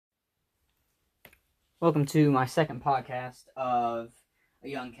Welcome to my second podcast of A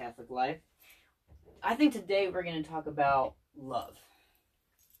Young Catholic Life. I think today we're going to talk about love.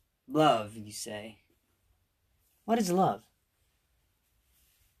 Love, you say. What is love?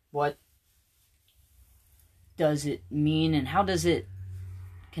 What does it mean and how does it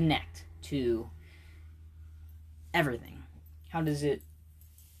connect to everything? How?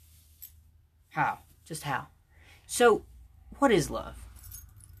 Just how? So, what is love?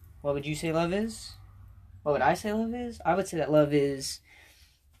 What would you say love is? What would I say love is? I would say that love is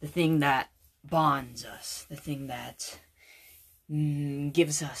the thing that bonds us, the thing that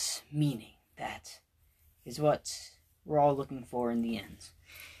gives us meaning. That is what we're all looking for in the end.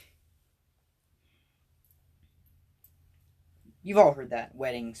 You've all heard that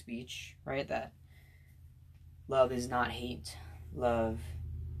wedding speech, right? That love is not hate, love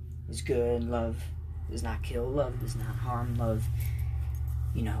is good, love does not kill, love does not harm, love,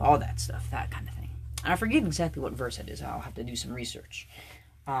 all that stuff, that kind of thing. And I forget exactly what verse it is. I'll have to do some research.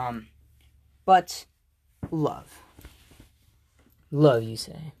 But love. Love, you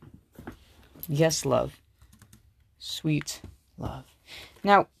say. Yes, love. Sweet love.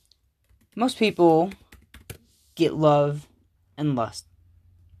 Now, most people get love and lust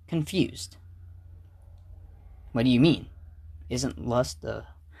confused. What do you mean? Isn't lust a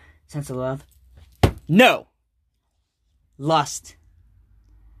sense of love? No! Lust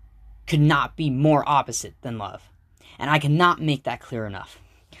could not be more opposite than love. And I cannot make that clear enough.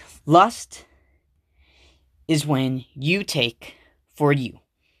 Lust is when you take for you.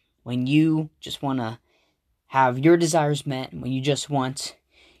 When you just want to have your desires met. When you just want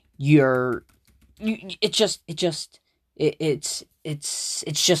it's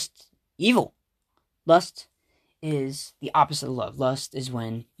just evil. Lust is the opposite of love. Lust is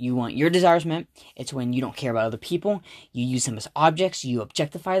when you want your desires met. It's when you don't care about other people. You use them as objects. You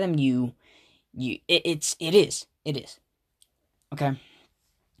objectify them. It is. Okay?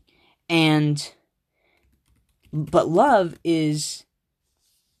 But love is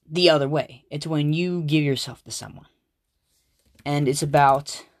the other way. It's when you give yourself to someone. And it's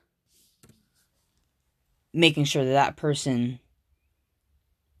about making sure that person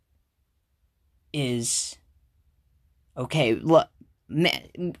is okay. Look,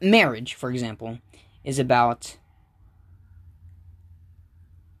 marriage, for example, is about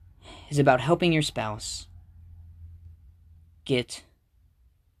helping your spouse get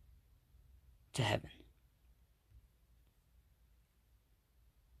to heaven.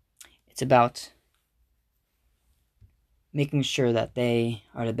 It's about making sure that they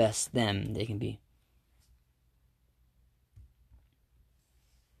are the best them they can be.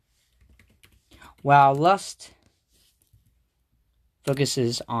 While lust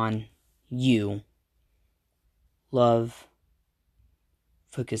focuses on you, love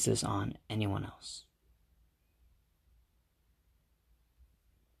focuses on anyone else.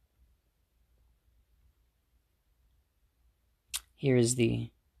 Here is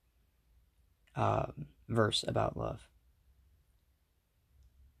the verse about love.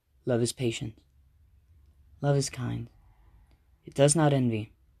 Love is patient. Love is kind. It does not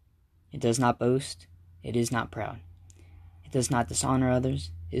envy. It does not boast. It is not proud. It does not dishonor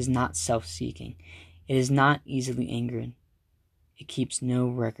others. It is not self-seeking. It is not easily angered. It keeps no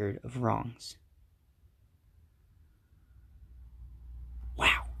record of wrongs.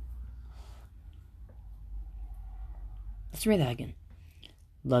 Wow. Let's read that again.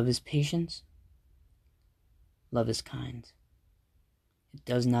 Love is patient. Love is kind. It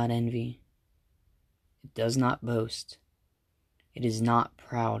does not envy. It does not boast. It is not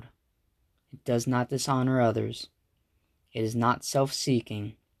proud. It does not dishonor others. It is not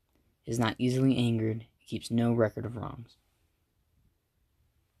self-seeking. It is not easily angered. It keeps no record of wrongs.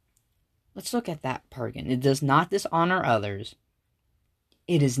 Let's look at that part again. It does not dishonor others.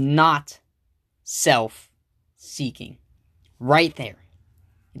 It is not self-seeking. Right there.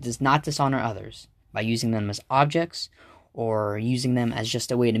 It does not dishonor others by using them as objects or using them as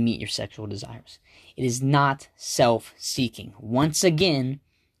just a way to meet your sexual desires. It is not self-seeking. Once again,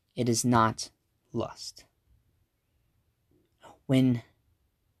 it is not lust. Now,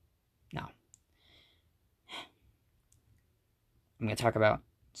 I'm going to talk about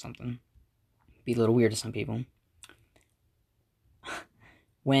something. Be a little weird to some people.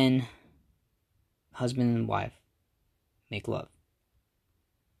 When husband and wife make love,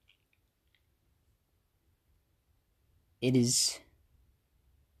 it is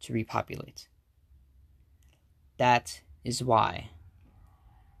to repopulate. That is why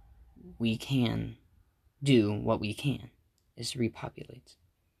we can do what we can, is to repopulate.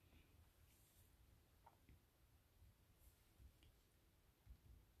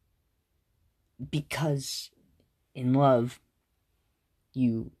 because in love,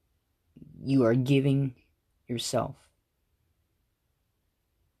 you are giving yourself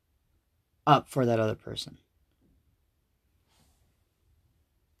up for that other person.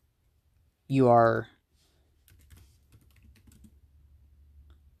 You are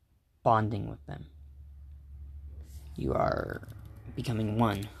bonding with them. You are becoming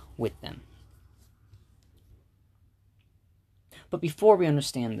one with them. But before we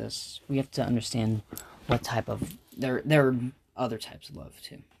understand this, we have to understand what type of... There are other types of love,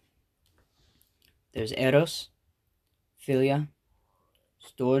 too. There's eros, philia,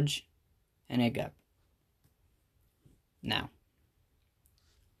 storge, and agape. Now,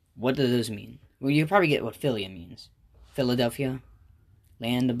 what do those mean? Well, you probably get what philia means. Philadelphia,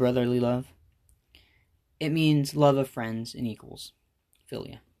 land of brotherly love. It means love of friends and equals.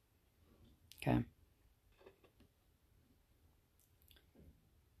 Philia. Okay?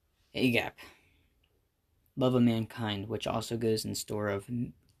 Agape. Love of mankind, which also goes in store of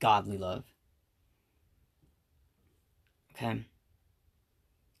godly love. Okay?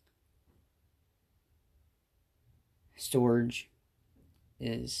 Storge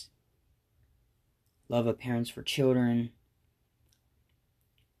is love of parents for children.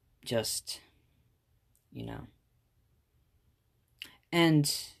 Just,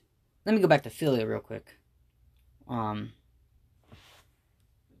 And let me go back to philia real quick.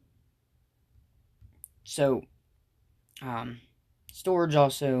 Storge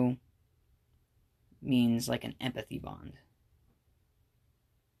also means like an empathy bond.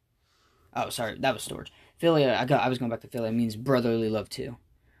 Oh, sorry, that was storge. Philia, I was going back to philia. It means brotherly love too.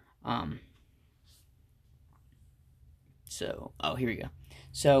 Here we go.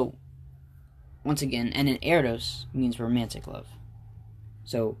 So, once again, and an eros means romantic love.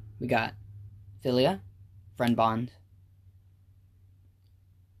 So, we got philia, friend bond.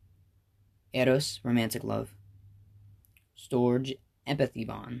 Eros, romantic love. Storge, empathy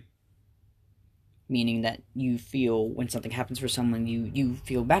bond. Meaning that you feel when something happens for someone, you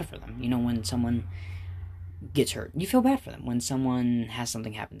feel bad for them. When someone gets hurt, you feel bad for them. When someone has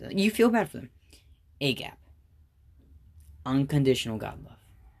something happen to them, you feel bad for them. Agape. Unconditional God love.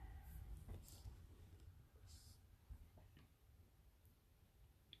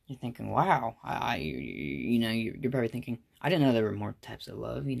 You're thinking, wow, you're probably thinking, I didn't know there were more types of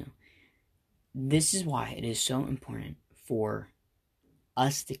love, This is why it is so important for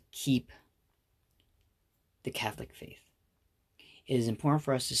us to keep the Catholic faith. It is important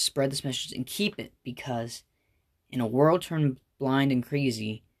for us to spread this message and keep it, because in a world turned blind and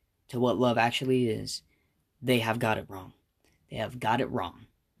crazy to what love actually is, they have got it wrong. They have got it wrong.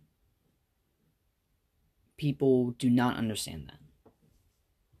 People do not understand that.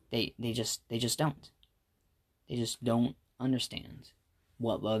 They just don't. They just don't understand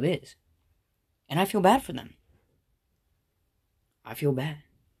what love is. And I feel bad for them. I feel bad.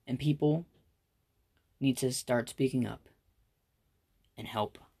 And people need to start speaking up and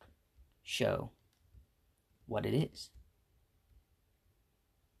help show what it is.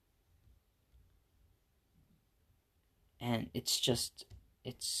 And it's just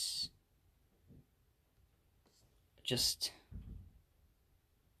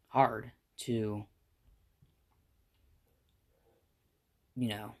hard to,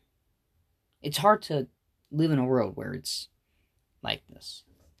 it's hard to live in a world where it's like this.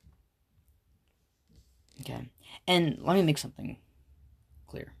 Okay? And let me make something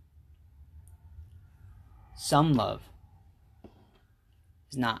clear. Some love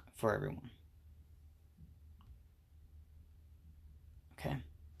is not for everyone. Okay?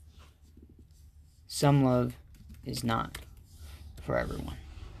 Some love is not for everyone.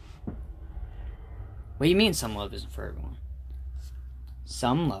 What do you mean some love isn't for everyone?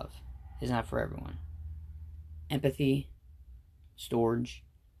 Some love is not for everyone. Empathy, storge,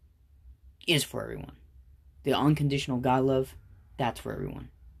 is for everyone. The unconditional God love, that's for everyone.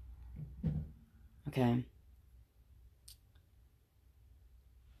 Okay?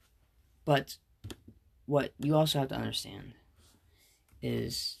 But what you also have to understand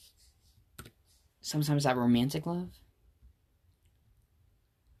is sometimes that romantic love,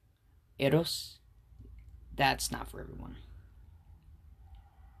 eros, that's not for everyone.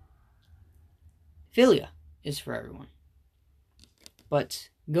 Philia is for everyone. But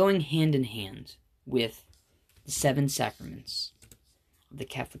going hand in hand with the 7 sacraments of the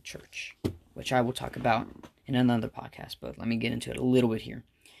Catholic Church, which I will talk about in another podcast, but let me get into it a little bit here.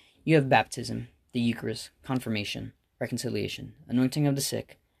 You have baptism, the Eucharist, confirmation, reconciliation, anointing of the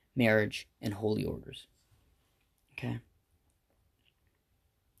sick, marriage, and holy orders. Okay?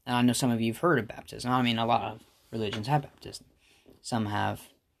 And I know some of you have heard of baptism. I mean, a lot of religions have baptism. Some have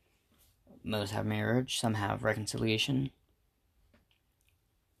most have marriage, some have reconciliation.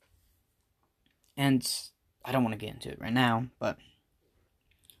 And I don't want to get into it right now, but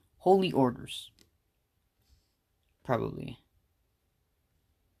holy orders. Probably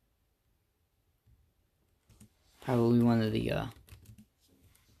one of the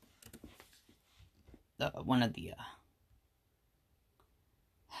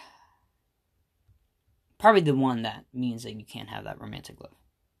probably the one that means that you can't have that romantic love.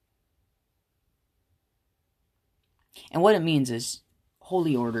 And what it means is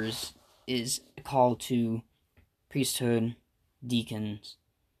holy orders is a call to priesthood, deacons.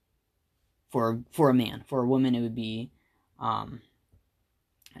 For a man, for a woman, it would be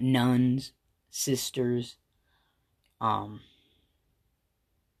nuns, sisters,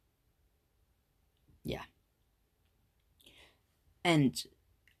 yeah. And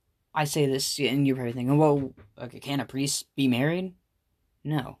I say this, and you're probably thinking, well, okay, can a priest be married?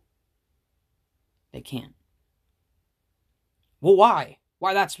 No, they can't. Well, why?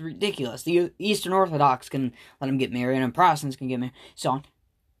 Why, that's ridiculous. The Eastern Orthodox can let them get married, and Protestants can get married, so on.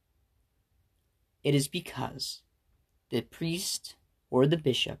 It is because the priest, or the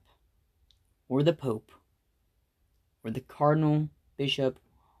bishop, or the pope, or the cardinal, bishop,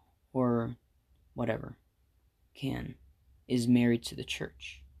 or whatever, is married to the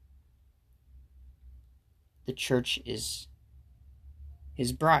church. The church is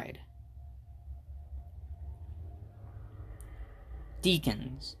his bride.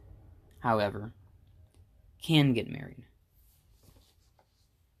 Deacons, however, can get married.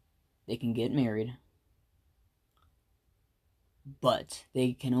 They can get married, but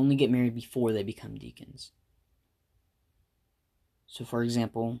they can only get married before they become deacons. So, for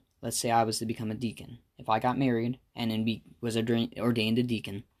example, let's say I was to become a deacon. If I got married and then was ordained a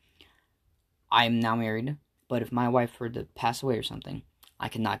deacon, I am now married, but if my wife were to pass away or something, I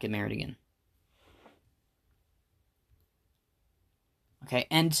cannot get married again. Okay,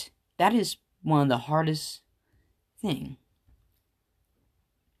 and that is one of the hardest things.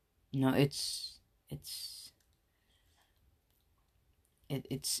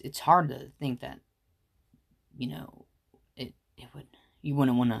 It's hard to think that, you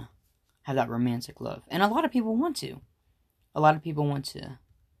wouldn't want to have that romantic love. And a lot of people want to. A lot of people want to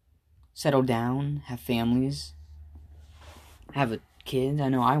settle down, have families, have a kid. I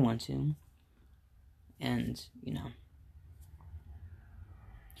know I want to. And,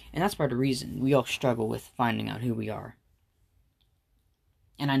 and that's part of the reason we all struggle with finding out who we are.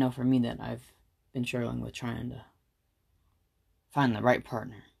 And I know for me that I've been struggling with trying to find the right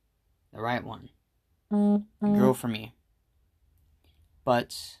partner, the right one, a girl for me.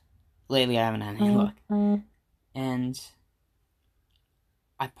 But lately I haven't had any luck. And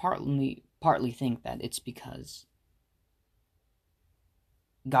I partly think that it's because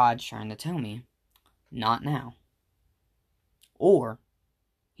God's trying to tell me, not now. Or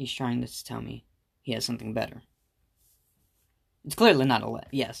he's trying to tell me he has something better. It's clearly not a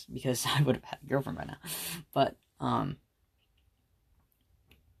yes, because I would have had a girlfriend by now. But,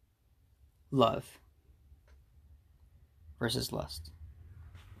 love versus lust.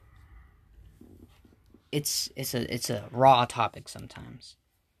 It's a raw topic sometimes.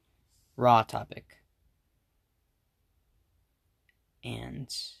 Raw topic.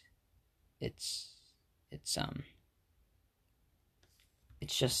 And it's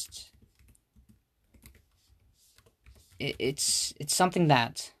something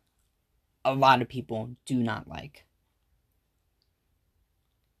that a lot of people do not like.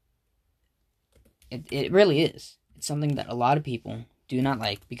 It really is. It's something that a lot of people do not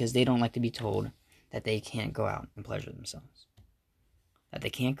like because they don't like to be told that they can't go out and pleasure themselves. That they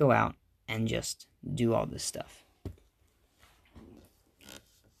can't go out and just do all this stuff.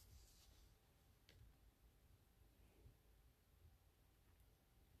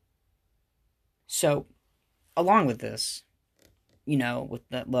 So, along with this, with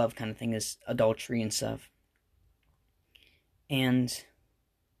that love kind of thing is adultery and stuff. And,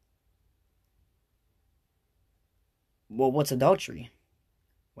 well, what's adultery?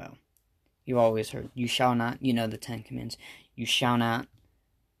 Well, you've always heard, you shall not, the 10 Commandments. You shall not,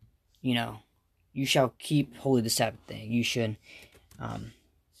 you shall keep holy the Sabbath day. You should, wow,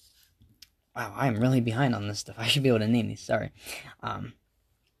 I am really behind on this stuff. I should be able to name these, sorry.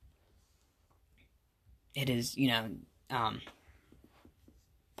 It is, I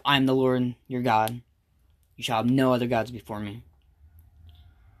am the Lord your God. You shall have no other gods before me.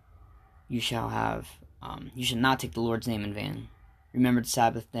 You shall not take the Lord's name in vain. Remember the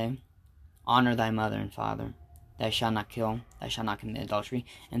Sabbath day. Honor thy mother and father. Thou shalt not kill. Thou shalt not commit adultery.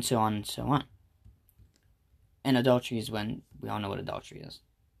 And so on and so on. And adultery is when, we all know what adultery is,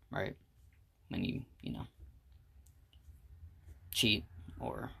 right? when you cheat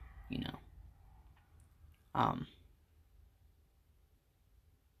or,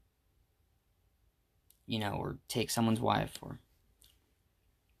 or take someone's wife, or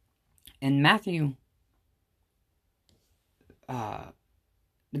in Matthew, the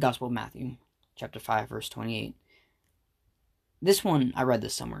Gospel of Matthew, chapter 5, verse 28. This one, I read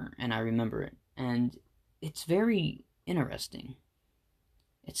this somewhere, and I remember it, and it's very interesting.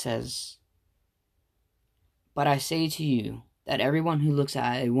 It says, "But I say to you that everyone who looks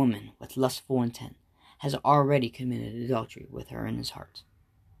at a woman with lustful intent has already committed adultery with her in his heart."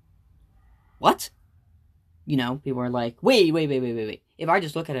 What? People are like, wait. If I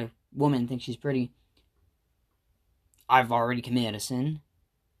just look at a woman and think she's pretty, I've already committed a sin?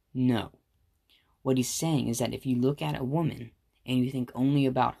 No. What he's saying is that if you look at a woman and you think only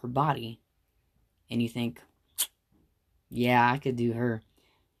about her body, and you think, yeah, I could do her,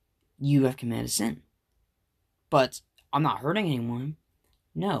 you have committed a sin. But I'm not hurting anyone.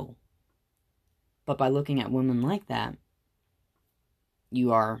 No. But by looking at women like that,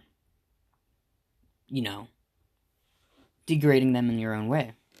 you are, degrading them in your own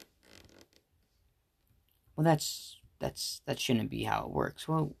way. Well, that shouldn't be how it works.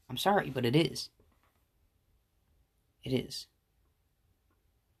 Well, I'm sorry, but it is. It is.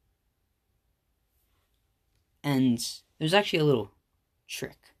 And there's actually a little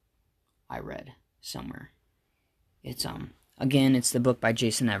trick I read somewhere. It's again, it's the book by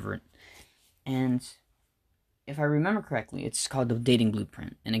Jason Everett, and if I remember correctly, it's called The Dating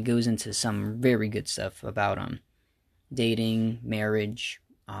Blueprint, and it goes into some very good stuff about dating, marriage,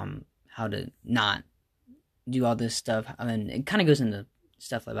 how to not do all this stuff. And it kind of goes into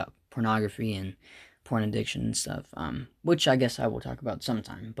stuff about pornography and porn addiction and stuff, which I guess I will talk about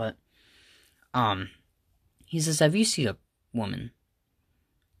sometime. But he says, if you see a woman,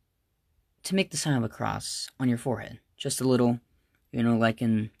 to make the sign of a cross on your forehead, just a little, like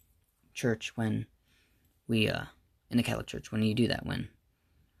in church when we, in the Catholic Church, when you do that, when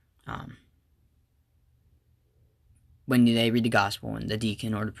they read the gospel and the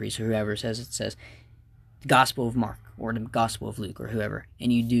deacon or the priest or whoever says the Gospel of Mark or the Gospel of Luke or whoever,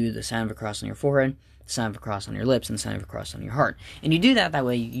 and you do the sign of a cross on your forehead, the sign of a cross on your lips, and the sign of a cross on your heart. And you do that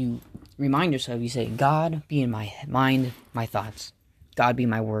way you remind yourself, you say, God be in my mind, my thoughts, God be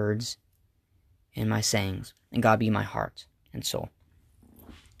my words and my sayings, and God be my heart and soul.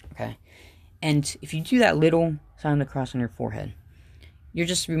 Okay? And if you do that little sign of the cross on your forehead, you're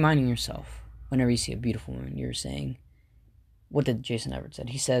just reminding yourself, whenever you see a beautiful woman, you're saying, what did Jason Everett said?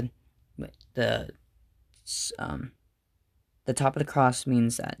 He said, the top of the cross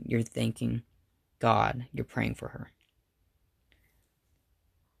means that you're thanking God, you're praying for her.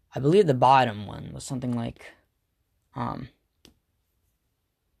 I believe the bottom one was something like,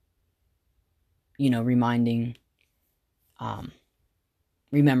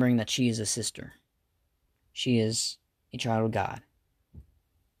 remembering that she is a sister. She is a child of God.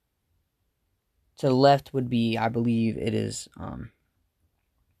 To the left would be, I believe it is, to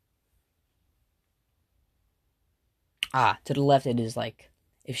the left it is like,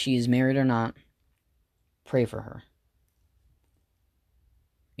 if she is married or not, pray for her.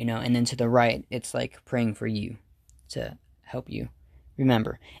 And then to the right, it's like praying for you, to help you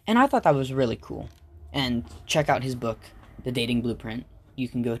remember. And I thought that was really cool. And check out his book, The Dating Blueprint. You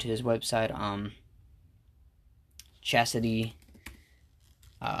can go to his website, chastity.com,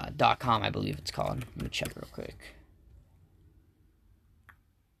 I believe it's called. Let me check real quick.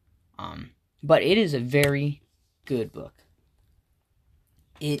 But it is a very good book.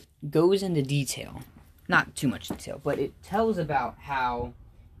 It goes into detail, not too much detail, but it tells about how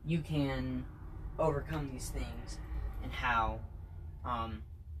you can overcome these things, and how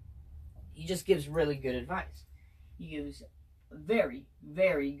he just gives really good advice. He gives very,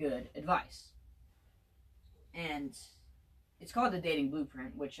 very good advice. And it's called The Dating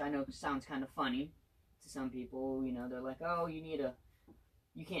Blueprint, which I know sounds kind of funny to some people. They're like, oh, you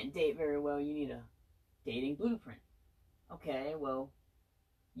can't date very well, you need a dating blueprint. Okay, well,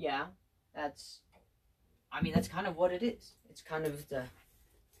 yeah, that's kind of what it is. It's kind of to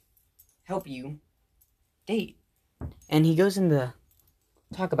help you date. And he goes into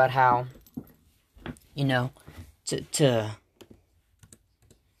talk about how, he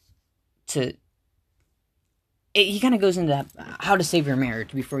kind of goes into how to save your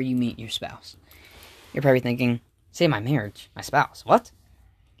marriage before you meet your spouse. You're probably thinking, save my marriage? My spouse? What?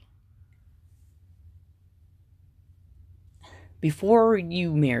 Before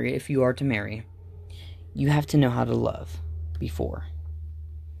you marry, if you are to marry, you have to know how to love before.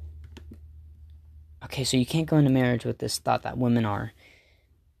 Okay, so you can't go into marriage with this thought that women are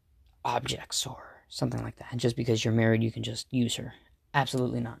objects or something like that. And just because you're married, you can just use her.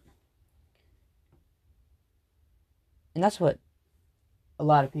 Absolutely not. And that's what a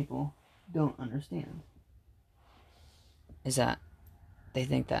lot of people don't understand. Is that they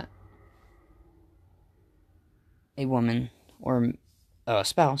think that a woman or a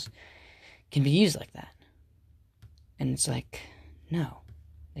spouse can be used like that. And it's like, no,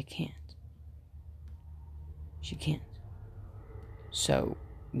 they can't. She can't. So,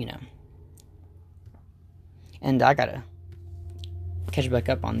 and I gotta catch back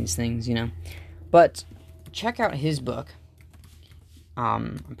up on these things, But check out his book.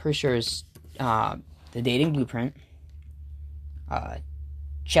 I'm pretty sure it's The Dating Blueprint.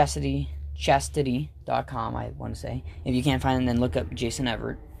 Chastity.com, I want to say. If you can't find it, then look up Jason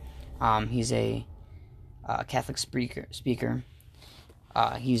Evert. He's a Catholic speaker.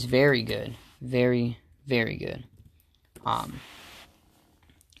 He's very good. Very, very good.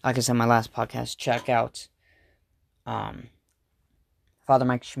 Like I said in my last podcast, check out Father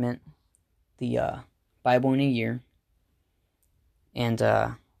Mike Schmidt, the Bible in a Year. And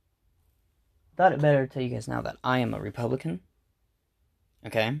thought it better to tell you guys now that I am a Republican.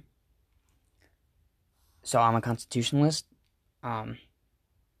 Okay? So I'm a constitutionalist. And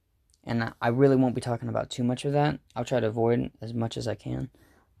I really won't be talking about too much of that. I'll try to avoid as much as I can.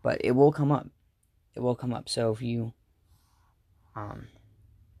 But it will come up. It will come up. So if you...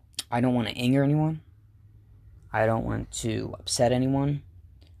 I don't want to anger anyone. I don't want to upset anyone.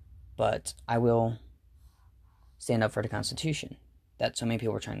 But I will stand up for the Constitution that so many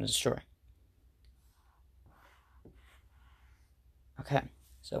people are trying to destroy. Okay.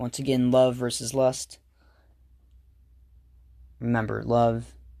 So once again, love versus lust. Remember,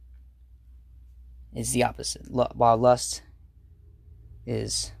 love is the opposite. While lust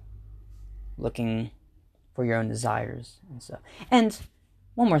is looking for your own desires and stuff. And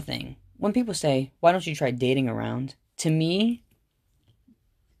one more thing. When people say, why don't you try dating around? To me,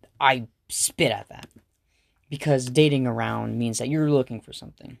 I spit at that. Because dating around means that you're looking for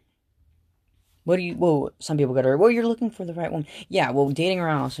something. Some people go to, you're looking for the right one. Yeah, well, dating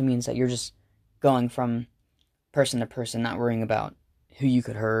around also means that you're just going from person to person, not worrying about who you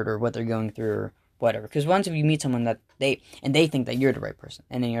could hurt or what they're going through or whatever. Because once if you meet someone that they think that you're the right person,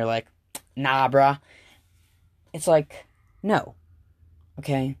 and then you're like, nah, bruh. It's like, no.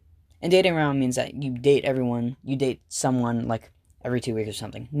 Okay? And dating around means that you date someone like every 2 weeks or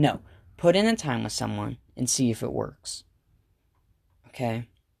something. No. Put in a time with someone and see if it works. Okay?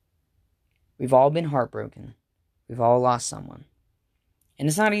 We've all been heartbroken. We've all lost someone. And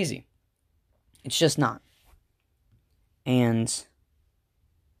it's not easy. It's just not. And,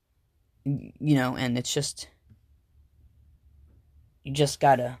 and it's just, you just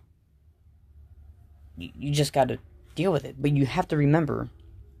gotta deal with it. But you have to remember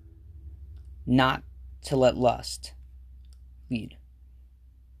not to let lust lead.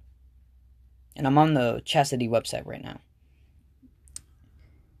 And I'm on the Chastity website right now.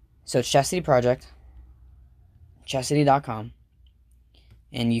 So it's Chastity Project, chastity.com.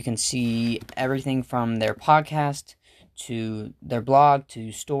 And you can see everything from their podcast to their blog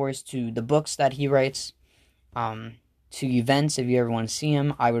to stories to the books that he writes, to events. If you ever want to see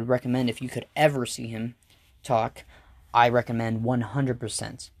him, I would recommend, if you could ever see him talk, I recommend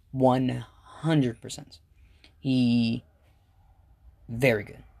 100%. 100%. He, very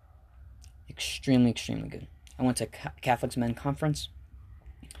good. Extremely, extremely good. I went to Catholics Men Conference,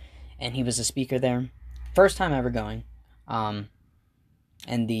 and he was a speaker there. First time ever going. And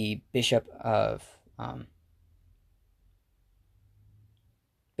the Bishop of,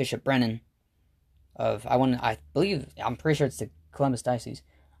 Bishop Brennan of, I'm pretty sure it's the Columbus Diocese,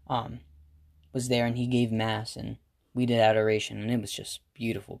 was there, and he gave Mass, and we did adoration, and it was just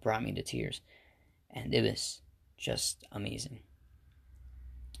beautiful, brought me to tears, and it was just amazing.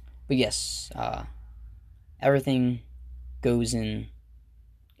 But yes, everything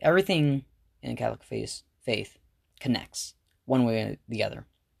in Catholic faith connects one way or the other.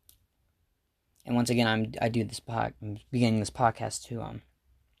 And once again, I'm beginning this podcast to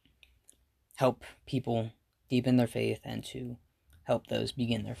help people deepen their faith and to help those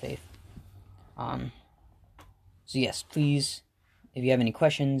begin their faith. So yes, please, if you have any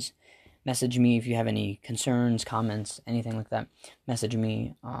questions, message me. If you have any concerns, comments, anything like that, message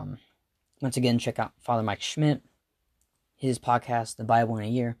me. Once again, check out Father Mike Schmidt, his podcast, The Bible in a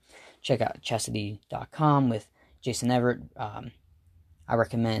Year. Check out chastity.com with Jason Evert. I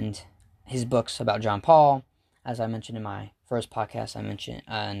recommend his books about John Paul, as I mentioned in my first podcast. I mentioned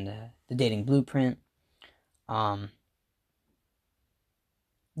and The Dating Blueprint. Yeah,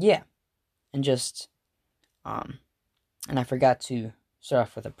 and just and I forgot to start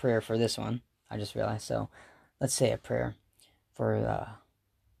off with a prayer for this one. I just realized. So let's say a prayer for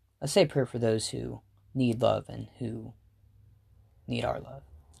those who need love and who need our love.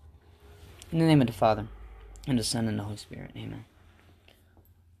 In the name of the Father, and the Son, and the Holy Spirit. Amen.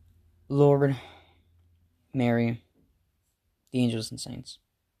 Lord, Mary, the angels and saints,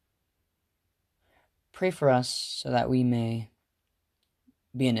 pray for us so that we may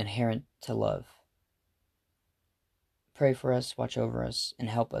be an adherent to love. Pray for us, watch over us, and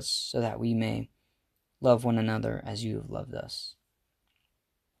help us so that we may love one another as you have loved us.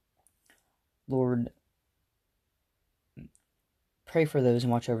 Lord, pray for those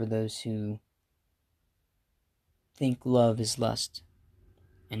and watch over those who think love is lust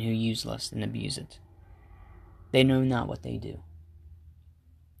and who use lust and abuse it. They know not what they do.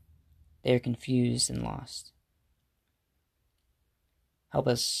 They are confused and lost. Help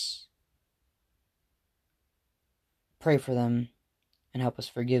us pray for them and help us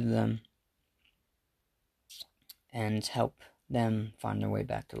forgive them and help them find their way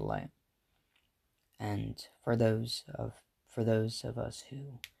back to the light. And for those of us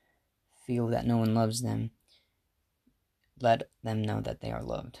who feel that no one loves them, let them know that they are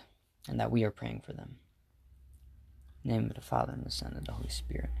loved and that we are praying for them. In the name of the Father, and the Son, and the Holy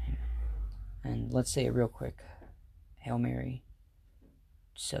Spirit. Amen. And let's say a real quick Hail Mary,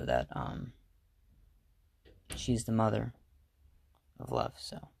 so that she's the mother of love.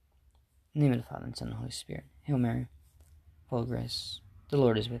 So, in the name of the Father, and Son, and the Holy Spirit. Hail Mary, full of grace, the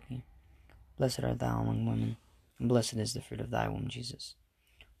Lord is with thee. Blessed art thou among women, and blessed is the fruit of thy womb, Jesus.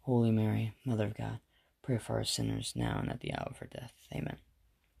 Holy Mary, Mother of God, pray for us sinners, now and at the hour of our death. Amen.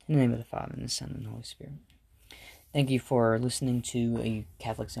 In the name of the Father, and the Son, and the Holy Spirit. Thank you for listening to A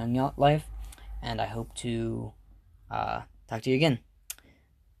Catholic's Young Life, and I hope to talk to you again.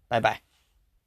 Bye-bye.